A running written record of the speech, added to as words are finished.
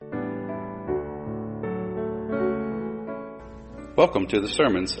Welcome to the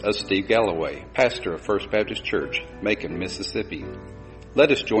sermons of Steve Galloway, pastor of First Baptist Church, Macon, Mississippi. Let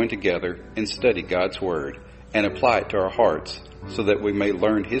us join together and study God's Word and apply it to our hearts so that we may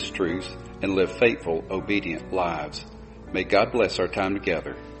learn His truths and live faithful, obedient lives. May God bless our time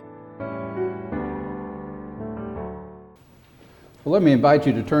together. Well, let me invite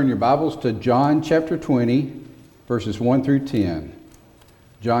you to turn your Bibles to John chapter 20, verses 1 through 10.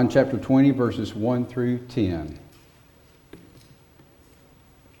 John chapter 20, verses 1 through 10.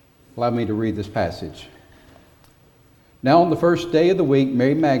 Allow me to read this passage. Now on the first day of the week,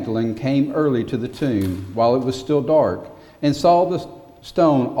 Mary Magdalene came early to the tomb while it was still dark and saw the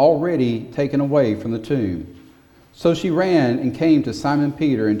stone already taken away from the tomb. So she ran and came to Simon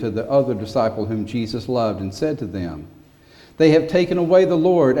Peter and to the other disciple whom Jesus loved and said to them, "They have taken away the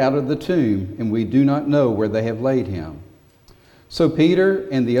Lord out of the tomb, and we do not know where they have laid him." So Peter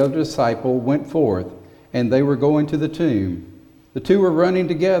and the other disciple went forth, and they were going to the tomb. The two were running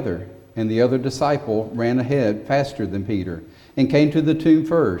together, and the other disciple ran ahead faster than Peter, and came to the tomb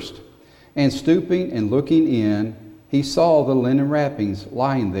first. And stooping and looking in, he saw the linen wrappings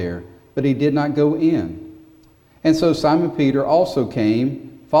lying there, but he did not go in. And so Simon Peter also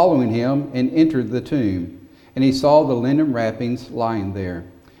came, following him, and entered the tomb. And he saw the linen wrappings lying there,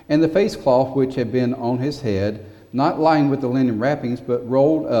 and the face cloth which had been on his head, not lying with the linen wrappings, but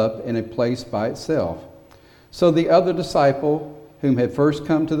rolled up in a place by itself. So the other disciple, whom had first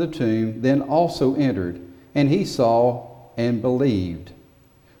come to the tomb, then also entered, and he saw and believed.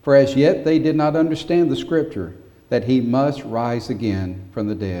 For as yet they did not understand the scripture, that he must rise again from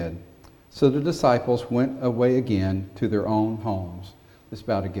the dead. So the disciples went away again to their own homes. Let's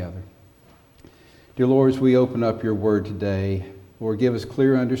bow together. Dear Lord, as we open up your word today, Lord, give us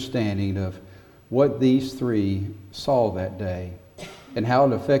clear understanding of what these three saw that day and how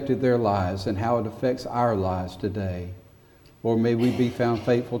it affected their lives and how it affects our lives today. Lord, may we be found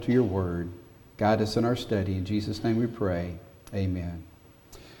faithful to your word. Guide us in our study. In Jesus' name we pray. Amen.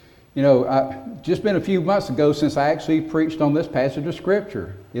 You know, just been a few months ago since I actually preached on this passage of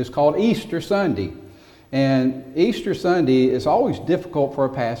Scripture. It's called Easter Sunday. And Easter Sunday is always difficult for a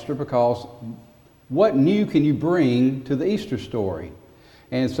pastor because what new can you bring to the Easter story?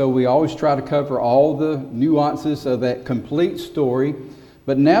 And so we always try to cover all the nuances of that complete story.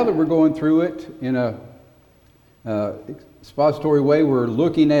 But now that we're going through it in a expository way, we're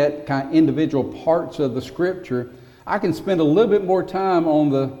looking at kind of individual parts of the Scripture, I can spend a little bit more time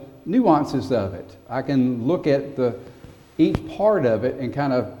on the nuances of it. I can look at each part of it and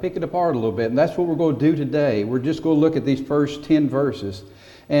kind of pick it apart a little bit. And that's what we're going to do today. We're just going to look at these first 10 verses.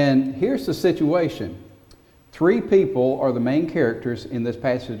 And here's the situation. Three people are the main characters in this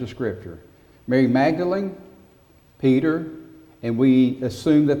passage of Scripture. Mary Magdalene, Peter, and we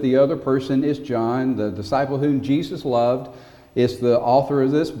assume that the other person is John, the disciple whom Jesus loved, is the author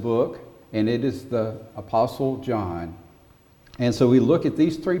of this book, and it is the Apostle John. And so we look at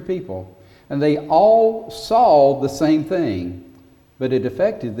these three people, and they all saw the same thing, but it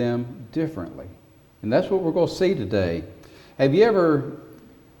affected them differently. And that's what we're going to see today. Have you ever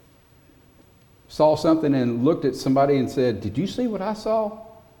saw something and looked at somebody and said, "Did you see what I saw?"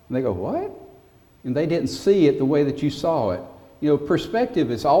 And they go, "What?" And they didn't see it the way that you saw it. You know, perspective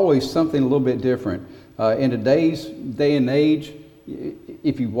is always something a little bit different. In today's day and age,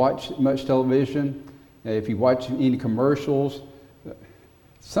 if you watch much television, if you watch any commercials,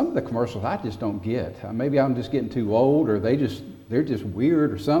 some of the commercials I just don't get. Maybe I'm just getting too old, or they're just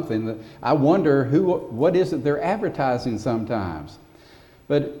weird or something. I wonder what is it they're advertising sometimes.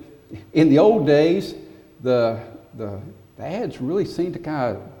 But in the old days, the ads really seemed to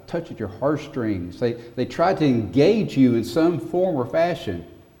kind of touch at your heartstrings. They tried to engage you in some form or fashion.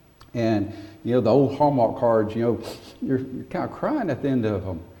 And, you know, the old Hallmark cards, you know, you're kind of crying at the end of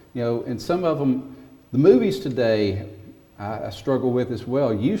them. You know, and some of them, the movies today, I struggle with as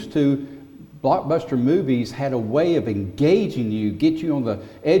well. Used to, blockbuster movies had a way of engaging you, get you on the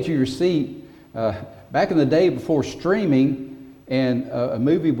edge of your seat. Back in the day before streaming, and a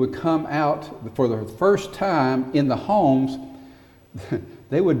movie would come out for the first time in the homes,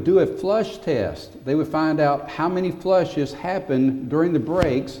 they would do a flush test. They would find out how many flushes happened during the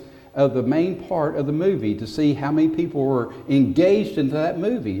breaks of the main part of the movie to see how many people were engaged into that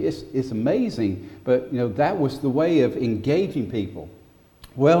movie. It's amazing, but you know, that was the way of engaging people.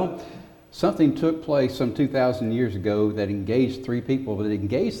 Well, something took place some 2,000 years ago that engaged three people, but it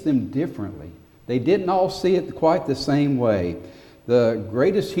engaged them differently. They didn't all see it quite the same way. The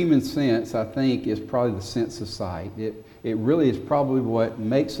greatest human sense, I think, is probably the sense of sight. It really is probably what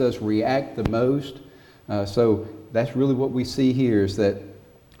makes us react the most. So that's really what we see here, is that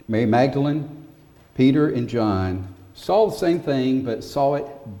Mary Magdalene, Peter, and John saw the same thing, but saw it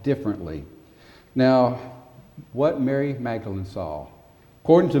differently. Now, what Mary Magdalene saw.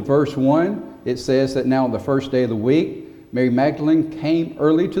 According to verse 1, it says that now on the first day of the week, Mary Magdalene came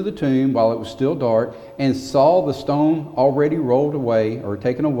early to the tomb while it was still dark and saw the stone already rolled away or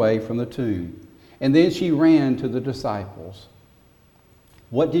taken away from the tomb. And then she ran to the disciples.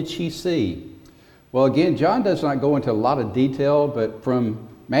 What did she see? Well, again, John does not go into a lot of detail, but from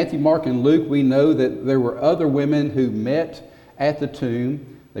Matthew, Mark, and Luke, we know that there were other women who met at the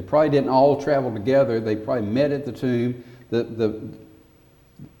tomb. They probably didn't all travel together. They probably met at the tomb. The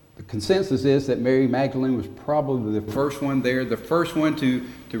consensus is that Mary Magdalene was probably the first one there, the first one to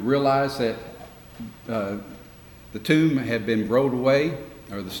realize that the tomb had been rolled away,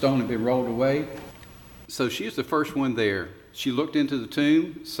 or the stone had been rolled away. So she's the first one there. She looked into the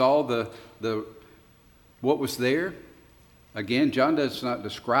tomb, saw what was there. Again, John does not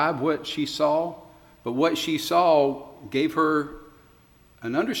describe what she saw, but what she saw gave her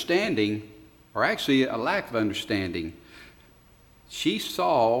an understanding, or actually a lack of understanding. She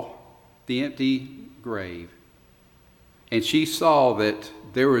saw the empty grave, and she saw that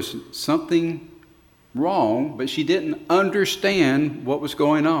there was something wrong, but she didn't understand what was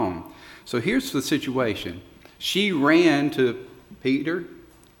going on. So here's the situation. She ran to Peter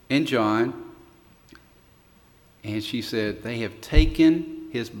and John, and she said, "They have taken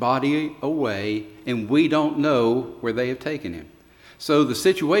his body away, and we don't know where they have taken him." So the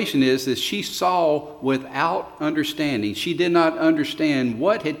situation is that she saw without understanding. She did not understand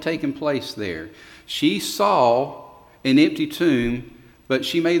what had taken place there. She saw an empty tomb, but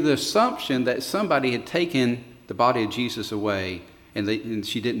she made the assumption that somebody had taken the body of Jesus away, and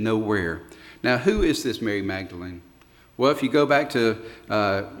she didn't know where. Now, who is this Mary Magdalene? Well, if you go back to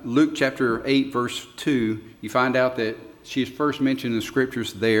Luke chapter 8, verse 2, you find out that she is first mentioned in the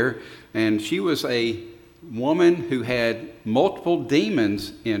scriptures there, and she was a woman who had multiple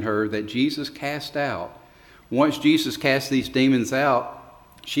demons in her that Jesus cast out. Once Jesus cast these demons out,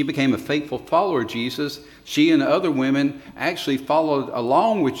 she became a faithful follower of Jesus. She and other women actually followed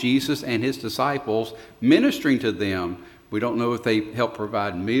along with Jesus and his disciples, ministering to them. We don't know if they helped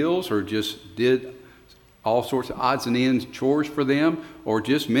provide meals or just did all sorts of odds and ends chores for them, or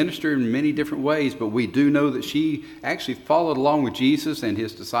just ministered in many different ways. But we do know that she actually followed along with Jesus and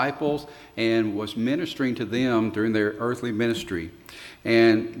his disciples and was ministering to them during their earthly ministry.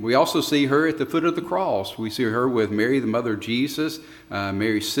 And we also see her at the foot of the cross. We see her with Mary, the mother of Jesus,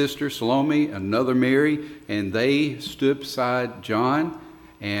 Mary's sister, Salome, another Mary, and they stood beside John,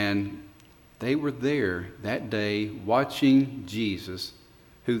 and they were there that day watching Jesus,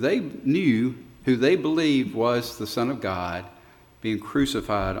 who they knew, who they believed was the Son of God, being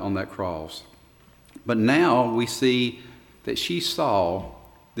crucified on that cross. But now we see that she saw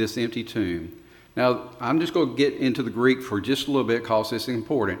this empty tomb. Now, I'm just going to get into the Greek for just a little bit because it's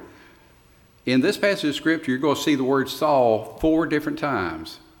important. In this passage of Scripture, you're going to see the word saw 4 different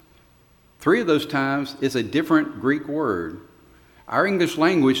times. 3 of those times is a different Greek word. Our English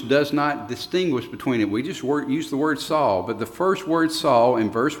language does not distinguish between it. We just use the word saw. But the first word saw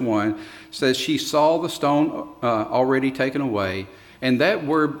in verse 1 says she saw the stone already taken away. And that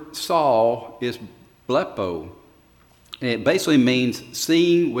word saw is blepo. And it basically means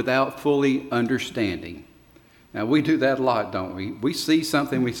seeing without fully understanding. Now, we do that a lot, don't we? We see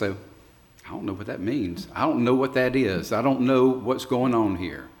something, we say, I don't know what that means. I don't know what that is. I don't know what's going on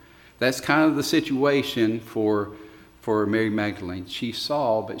here. That's kind of the situation for Mary Magdalene. She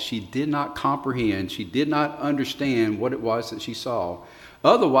saw, but she did not comprehend. She did not understand what it was that she saw.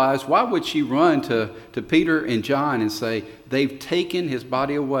 Otherwise, why would she run to Peter and John and say, they've taken his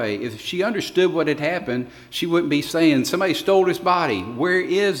body away? If she understood what had happened, she wouldn't be saying, somebody stole his body. Where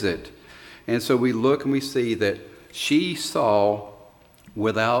is it? And so we look and we see that she saw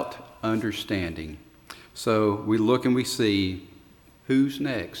without understanding. So we look and we see, who's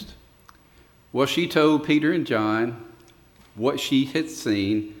next? Well, she told Peter and John what she had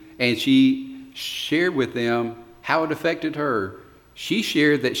seen, and she shared with them how it affected her. She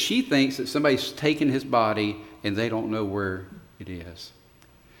shared that she thinks that somebody's taken his body and they don't know where it is.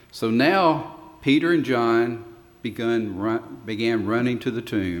 So now Peter and John began running to the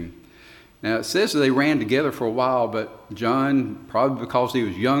tomb. Now it says that they ran together for a while, but John, probably because he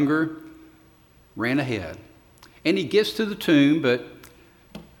was younger, ran ahead. And he gets to the tomb, but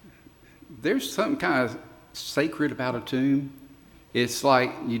there's something kind of sacred about a tomb. It's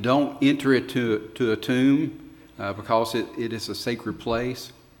like you don't enter it to a tomb because it is a sacred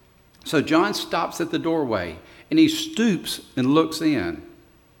place. So John stops at the doorway and he stoops and looks in.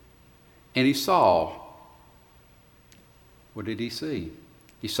 And he saw. What did he see?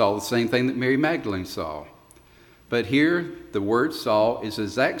 He saw the same thing that Mary Magdalene saw. But here, the word saw is the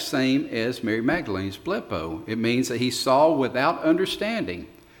exact same as Mary Magdalene's blepo. It means that he saw without understanding.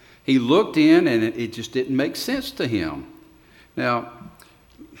 He looked in and it just didn't make sense to him. Now,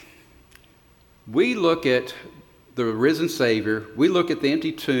 we look at the risen Savior, we look at the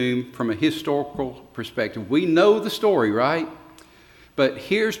empty tomb from a historical perspective. We know the story, right? But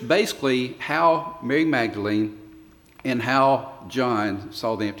here's basically how Mary Magdalene and how John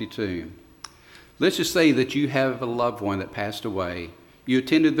saw the empty tomb. Let's just say that you have a loved one that passed away. You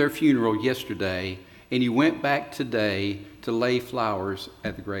attended their funeral yesterday, and you went back today to lay flowers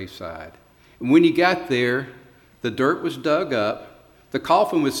at the graveside. And when you got there, the dirt was dug up, the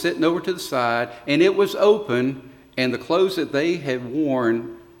coffin was sitting over to the side, and it was open, and the clothes that they had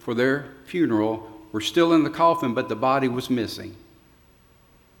worn for their funeral were still in the coffin, but the body was missing.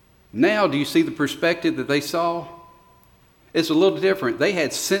 Now, do you see the perspective that they saw? It's a little different. They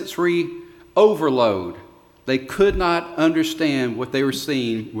had sensory overload. They could not understand what they were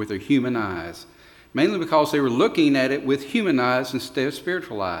seeing with their human eyes, mainly because they were looking at it with human eyes instead of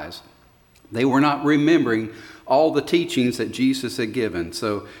spiritual eyes. They were not remembering all the teachings that Jesus had given.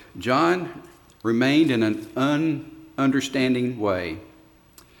 So John remained in an ununderstanding way.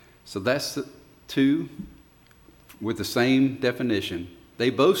 So that's the two with the same definition. They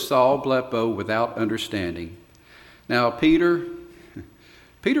both saw blepo without understanding. Now, Peter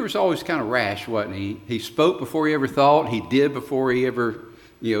was always kind of rash, wasn't he? He spoke before he ever thought. He did before he ever,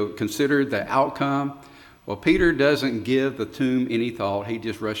 considered the outcome. Well, Peter doesn't give the tomb any thought. He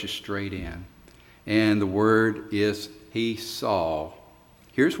just rushes straight in. And the word is he saw.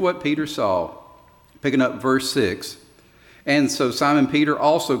 Here's what Peter saw. Picking up verse 6. And so Simon Peter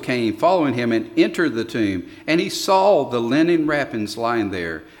also came, following him, and entered the tomb. And he saw the linen wrappings lying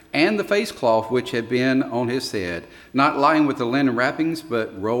there, and the face cloth which had been on his head, not lying with the linen wrappings,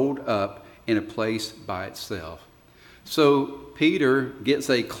 but rolled up in a place by itself. So Peter gets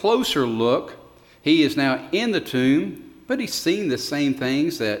a closer look. He is now in the tomb, but he's seen the same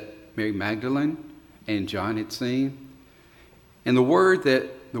things that Mary Magdalene and John had seen. And the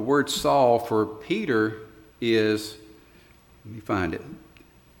word saw for Peter is, let me find it,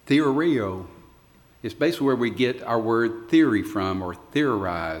 theorio. It's basically where we get our word theory from, or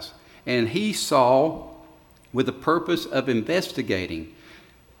theorize. And he saw with the purpose of investigating.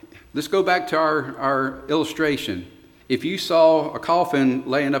 Let's go back to our illustration. If you saw a coffin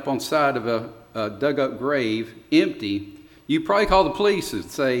laying up on the side of a dug up grave, empty, you'd probably call the police and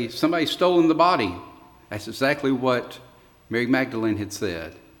say, somebody's stolen the body. That's exactly what Mary Magdalene had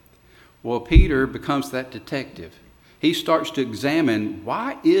said. Well, Peter becomes that detective. He starts to examine,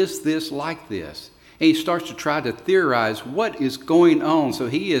 why is this like this? And he starts to try to theorize what is going on. So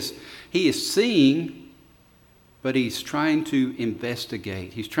he is seeing, but he's trying to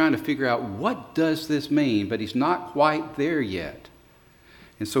investigate. He's trying to figure out, what does this mean? But he's not quite there yet.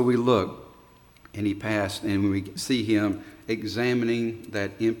 And so we look, and he passed, and we see him examining that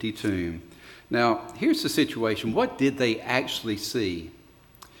empty tomb. Now, here's the situation. What did they actually see?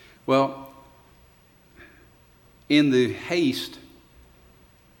 Well, in the haste,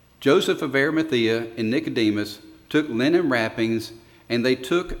 Joseph of Arimathea and Nicodemus took linen wrappings, and they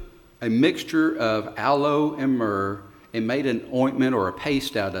took a mixture of aloe and myrrh and made an ointment or a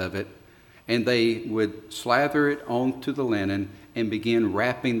paste out of it, and they would slather it onto the linen and begin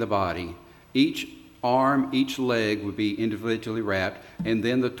wrapping the body. Each arm, each leg would be individually wrapped, and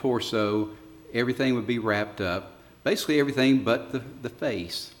then the torso, everything would be wrapped up, basically everything but the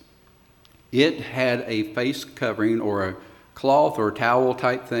face. It had a face covering, or a cloth or towel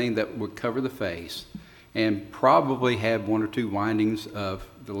type thing that would cover the face, and probably had one or two windings of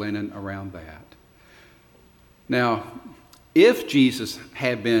the linen around that. Now, if Jesus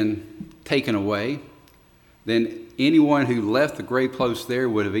had been taken away, then anyone who left the grave clothes there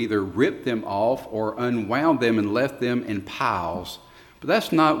would have either ripped them off or unwound them and left them in piles. But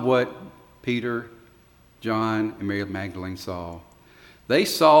that's not what Peter, John, and Mary Magdalene saw. They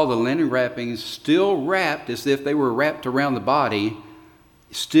saw the linen wrappings still wrapped as if they were wrapped around the body,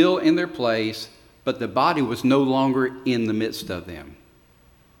 still in their place, but the body was no longer in the midst of them.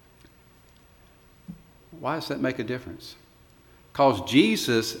 Why does that make a difference? Because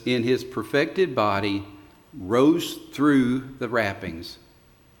Jesus, in his perfected body, rose through the wrappings.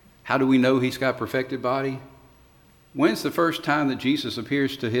 How do we know he's got a perfected body? When's the first time that Jesus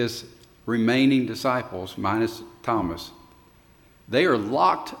appears to his remaining disciples, minus Thomas? They are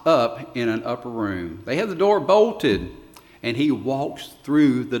locked up in an upper room. They have the door bolted, and he walks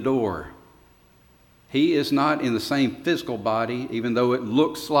through the door. He is not in the same physical body, even though it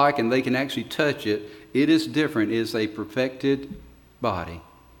looks like and they can actually touch it. It is different. It is a perfected body.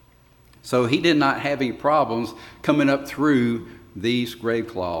 So he did not have any problems coming up through these grave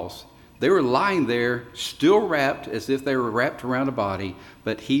cloths. They were lying there, still wrapped as if they were wrapped around a body,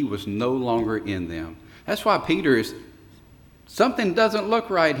 but he was no longer in them. That's why Peter is, something doesn't look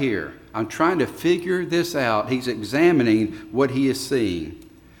right here. I'm trying to figure this out. He's examining what he is seeing.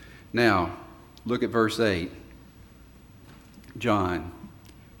 Now, look at verse 8.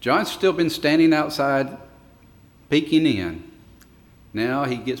 John's still been standing outside, peeking in. Now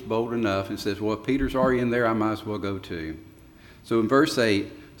he gets bold enough and says, well, if Peter's already in there, I might as well go too. So in verse 8,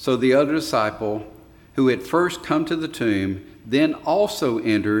 so the other disciple who had first come to the tomb then also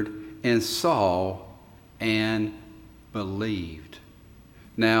entered and saw and believed.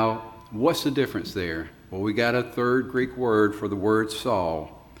 Now, what's the difference there? Well, we got a third Greek word for the word saw.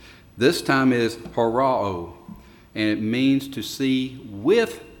 This time is horao, and it means to see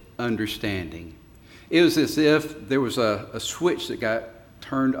with understanding. It was as if there was a switch that got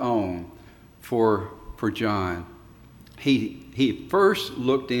turned on for John. He first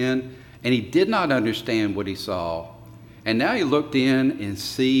looked in and he did not understand what he saw. And now he looked in and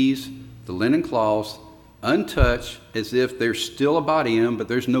sees the linen cloths untouched, as if there's still a body in them, but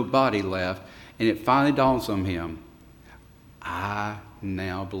there's no body left. And it finally dawns on him, I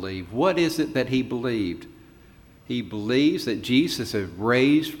now believe. What is it that he believed? He believes that Jesus is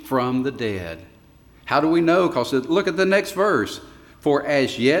raised from the dead. How do we know? Because look at the next verse. For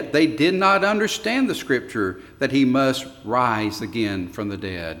as yet they did not understand the scripture that he must rise again from the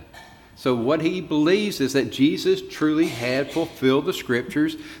dead. So what he believes is that Jesus truly had fulfilled the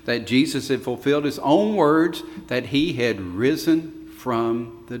scriptures, that Jesus had fulfilled his own words, that he had risen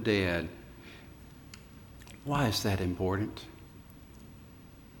from the dead. Why is that important?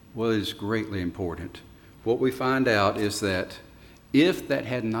 Well, it is greatly important. What we find out is that if that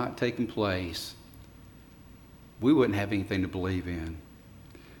had not taken place, we wouldn't have anything to believe in.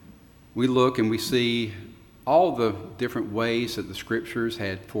 We look and we see all the different ways that the scriptures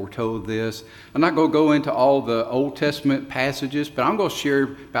had foretold this. I'm not going to go into all the Old Testament passages, but I'm going to share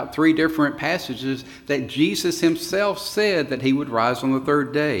about 3 different passages that Jesus himself said that he would rise on the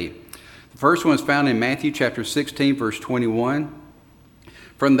third day. The first one is found in Matthew chapter 16, verse 21.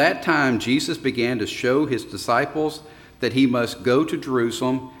 From that time, Jesus began to show his disciples that he must go to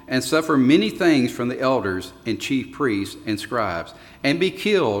Jerusalem and suffer many things from the elders and chief priests and scribes, and be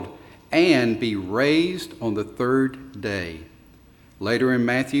killed, and be raised on the third day. Later in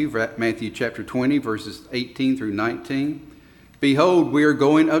Matthew chapter 20, verses 18 through 19, behold, we are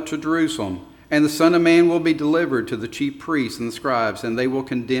going up to Jerusalem, and the Son of Man will be delivered to the chief priests and the scribes, and they will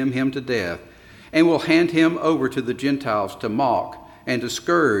condemn him to death, and will hand him over to the Gentiles to mock, and to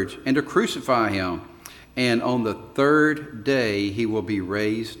scourge, and to crucify him. And on the third day he will be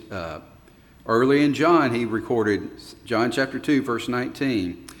raised up. Early in John, he recorded, John chapter 2, verse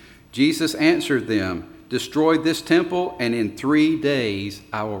 19, Jesus answered them, destroy this temple, and in 3 days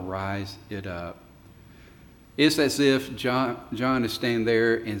I will rise it up. It's as if John is standing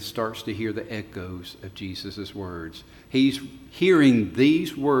there and starts to hear the echoes of Jesus' words. He's hearing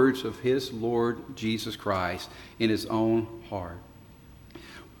these words of his Lord Jesus Christ in his own heart.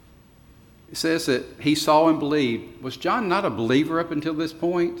 It says that he saw and believed. Was John not a believer up until this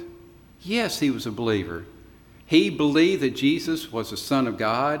point? Yes, he was a believer. He believed that Jesus was the Son of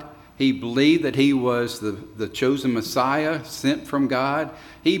God. He believed that he was the chosen Messiah sent from God.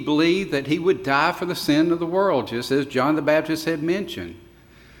 He believed that he would die for the sin of the world, just as John the Baptist had mentioned.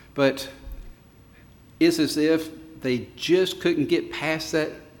 But it's as if they just couldn't get past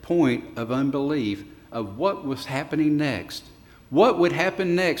that point of unbelief of what was happening next. What would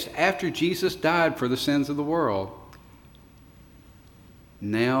happen next after Jesus died for the sins of the world?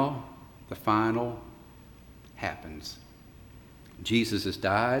 Now the final happens. Jesus has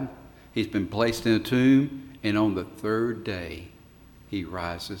died. He's been placed in a tomb. And on the third day, he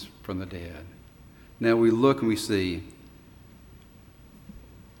rises from the dead. Now we look and we see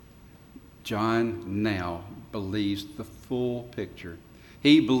John now believes the full picture.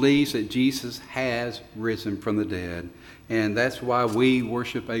 He believes that Jesus has risen from the dead. And that's why we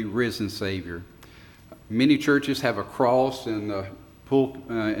worship a risen Savior. Many churches have a cross in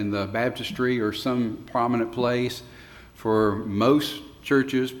the baptistry or some prominent place. For most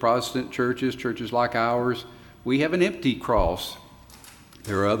churches, Protestant churches, churches like ours, we have an empty cross.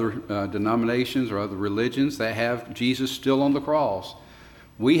 There are other denominations or other religions that have Jesus still on the cross.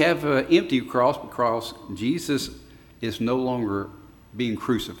 We have an empty cross because Jesus is no longer being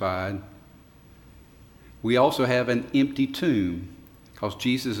crucified. We also have an empty tomb because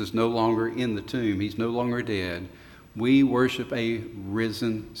Jesus is no longer in the tomb. He's no longer dead. We worship a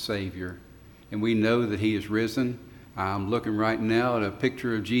risen Savior, and we know that he is risen. I'm looking right now at a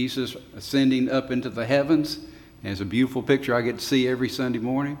picture of Jesus ascending up into the heavens. And it's a beautiful picture I get to see every Sunday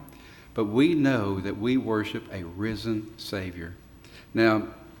morning. But we know that we worship a risen Savior. Now,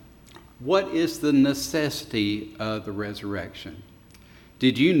 what is the necessity of the resurrection?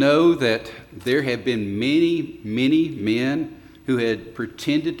 Did you know that there have been many, many men who had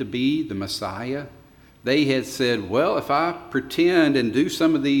pretended to be the Messiah? They had said, well, if I pretend and do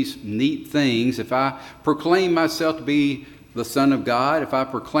some of these neat things, if I proclaim myself to be the Son of God, if I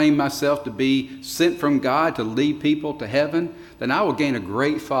proclaim myself to be sent from God to lead people to heaven, then I will gain a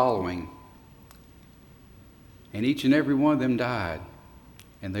great following. And each and every one of them died,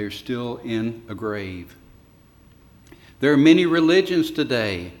 and they're still in a grave. There are many religions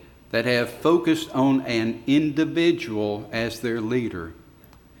today that have focused on an individual as their leader.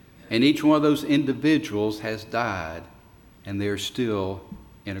 And each one of those individuals has died, and they're still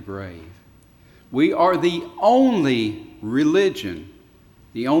in a grave. We are the only religion,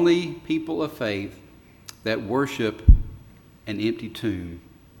 the only people of faith that worship an empty tomb,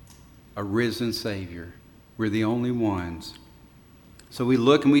 a risen Savior. We're the only ones. So we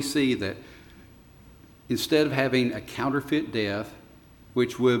look and we see that instead of having a counterfeit death,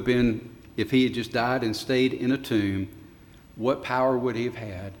 which would have been if he had just died and stayed in a tomb, what power would he have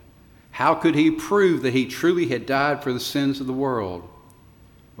had? How could he prove that he truly had died for the sins of the world?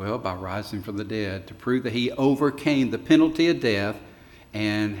 Well, by rising from the dead, to prove that he overcame the penalty of death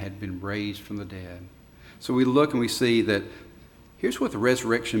and had been raised from the dead. So we look and we see that here's what the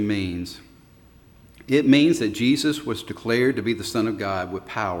resurrection means. It means that Jesus was declared to be the Son of God with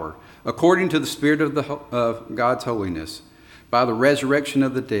power, according to the Spirit of God's holiness, by the resurrection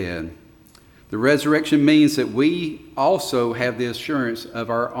of the dead. The resurrection means that we also have the assurance of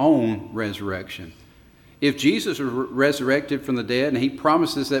our own resurrection. If Jesus was resurrected from the dead and he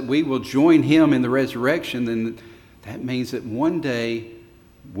promises that we will join him in the resurrection, then that means that one day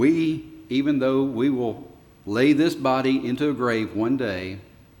we, even though we will lay this body into a grave one day,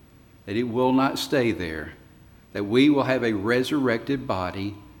 that it will not stay there, that we will have a resurrected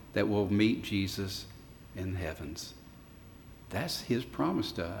body that will meet Jesus in the heavens. That's his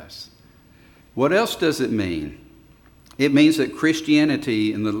promise to us. What else does it mean? It means that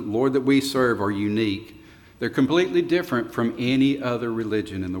Christianity and the Lord that we serve are unique. They're completely different from any other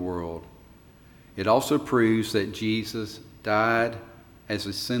religion in the world. It also proves that Jesus died as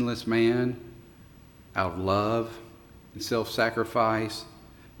a sinless man out of love and self-sacrifice,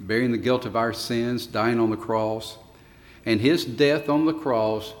 bearing the guilt of our sins, dying on the cross. And his death on the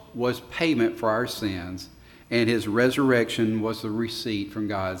cross was payment for our sins, and his resurrection was the receipt from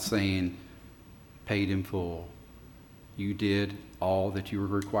God saying, paid in full. You did all that you were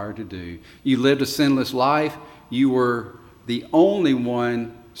required to do. You lived a sinless life. You were the only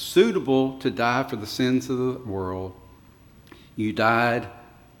one suitable to die for the sins of the world. You died,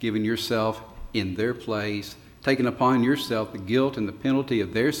 giving yourself in their place, taking upon yourself the guilt and the penalty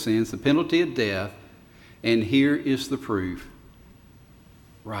of their sins, the penalty of death. And here is the proof.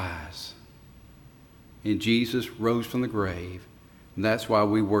 Rise. And Jesus rose from the grave. And that's why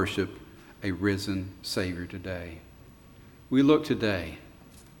we worship a risen Savior today. We look today.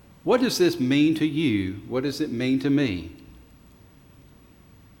 What does this mean to you? What does it mean to me?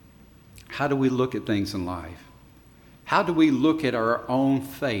 How do we look at things in life? How do we look at our own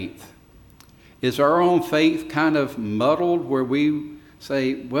faith? Is our own faith kind of muddled where we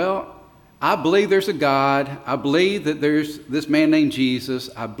say, well, I believe there's a God. I believe that there's this man named Jesus.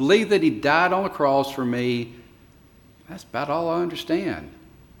 I believe that he died on the cross for me. That's about all I understand.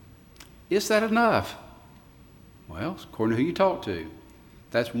 Is that enough? Well, according to who you talk to.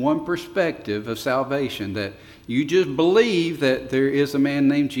 That's one perspective of salvation, that you just believe that there is a man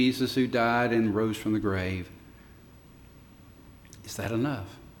named Jesus who died and rose from the grave. Is that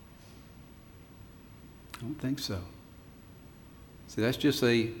enough? I don't think so. See, that's just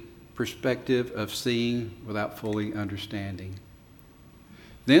a perspective of seeing without fully understanding.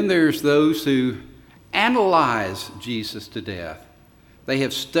 Then there's those who analyze Jesus to death. They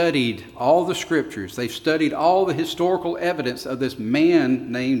have studied all the scriptures. They've studied all the historical evidence of this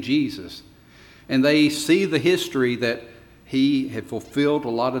man named Jesus. And they see the history that he had fulfilled a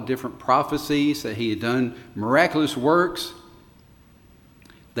lot of different prophecies, that he had done miraculous works.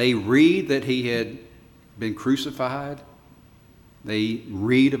 They read that he had been crucified. They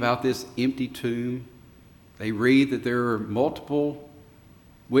read about this empty tomb. They read that there are multiple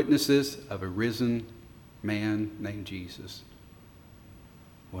witnesses of a risen man named Jesus.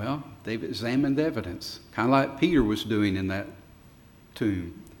 Well, they've examined the evidence, kind of like Peter was doing in that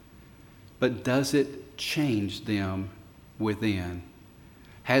tomb. But does it change them within?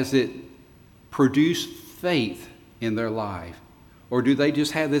 Has it produced faith in their life? Or do they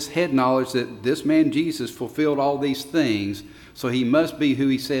just have this head knowledge that this man Jesus fulfilled all these things, so he must be who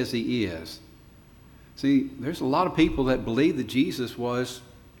he says he is? See, there's a lot of people that believe that Jesus was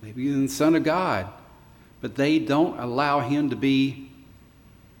maybe the Son of God, but they don't allow him to be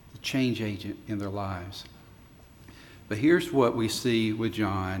the change agent in their lives. But here's what we see with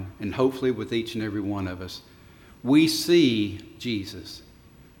John, and hopefully with each and every one of us. We see Jesus.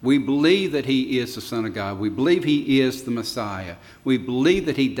 We believe that he is the Son of God. We believe he is the Messiah. We believe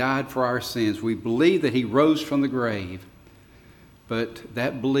that he died for our sins. We believe that he rose from the grave. But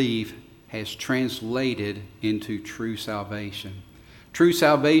that belief has translated into true salvation. True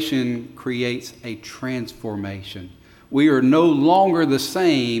salvation creates a transformation. We are no longer the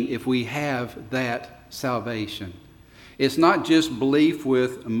same if we have that salvation. It's not just belief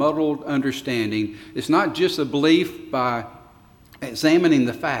with muddled understanding. It's not just a belief by examining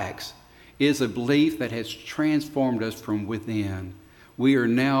the facts. It is a belief that has transformed us from within. We are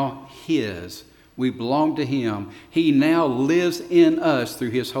now his. We belong to him. He now lives in us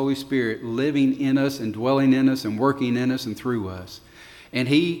through his Holy Spirit, living in us and dwelling in us and working in us and through us. And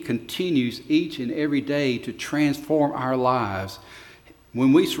he continues each and every day to transform our lives.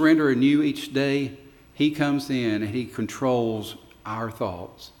 When we surrender anew each day, he comes in and he controls our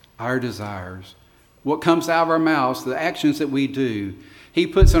thoughts, our desires, what comes out of our mouths, the actions that we do. He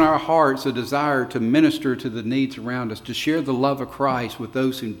puts in our hearts a desire to minister to the needs around us, to share the love of Christ with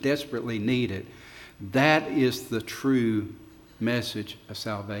those who desperately need it. That is the true message of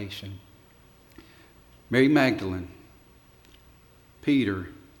salvation. Mary Magdalene, Peter,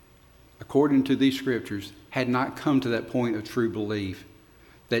 according to these scriptures, had not come to that point of true belief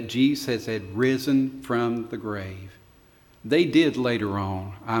that Jesus had risen from the grave. They did later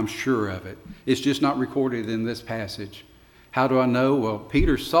on, I'm sure of it. It's just not recorded in this passage. How do I know? Well,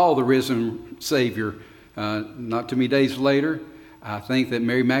 Peter saw the risen Savior not too many days later. I think that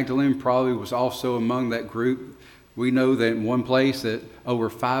Mary Magdalene probably was also among that group. We know that in one place that over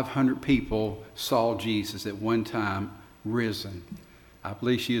 500 people saw Jesus at one time risen. I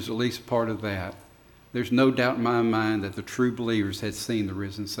believe she is at least part of that. There's no doubt in my mind that the true believers had seen the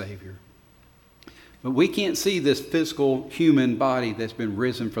risen Savior. But we can't see this physical human body that's been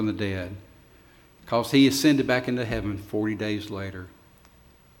risen from the dead because he ascended back into heaven 40 days later.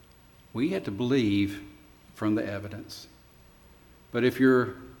 We have to believe from the evidence. But if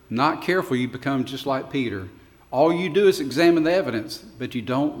you're not careful, you become just like Peter. All you do is examine the evidence, but you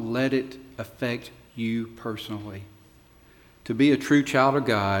don't let it affect you personally. To be a true child of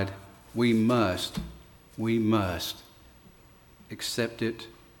God, we must accept it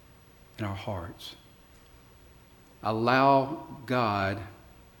in our hearts. Allow God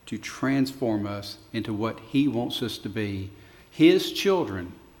to transform us into what he wants us to be. His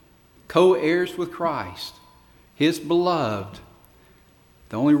children, co-heirs with Christ, his beloved.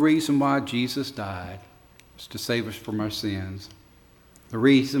 The only reason why Jesus died was to save us from our sins. The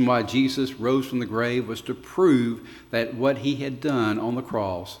reason why Jesus rose from the grave was to prove that what he had done on the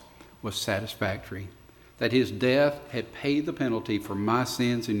cross was satisfactory, that his death had paid the penalty for my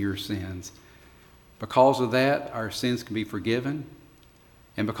sins and your sins. Because of that, our sins can be forgiven.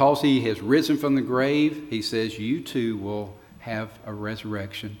 And because he has risen from the grave, he says, you too will have a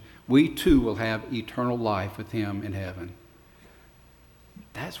resurrection. We too will have eternal life with him in heaven.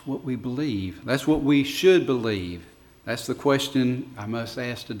 That's what we believe. That's what we should believe. That's the question I must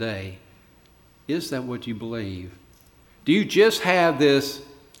ask today. Is that what you believe? Do you just have this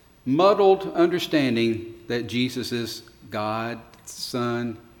muddled understanding that Jesus is God's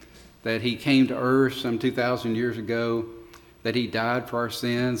Son, that he came to earth some 2,000 years ago, that he died for our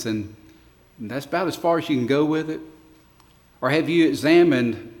sins, and that's about as far as you can go with it? Or have you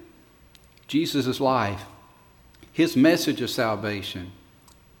examined Jesus' life, his message of salvation,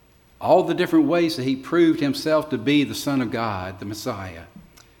 all the different ways that he proved himself to be the Son of God, the Messiah?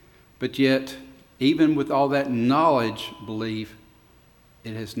 But yet, even with all that knowledge, belief,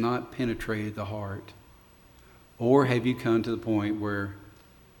 it has not penetrated the heart. Or have you come to the point where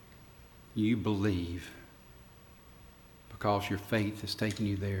you believe because your faith has taken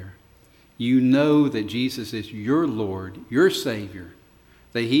you there? You know that Jesus is your Lord, your Savior,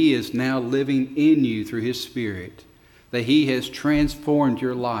 that he is now living in you through his Spirit, that he has transformed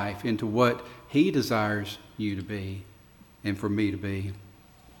your life into what he desires you to be and for me to be.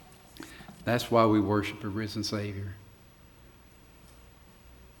 That's why we worship a risen Savior.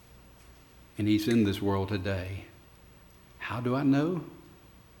 And he's in this world today. How do I know?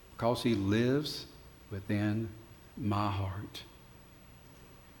 Because he lives within my heart.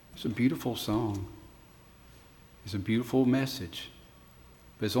 It's a beautiful song. It's a beautiful message.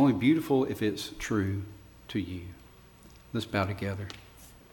 But it's only beautiful if it's true to you. Let's bow together.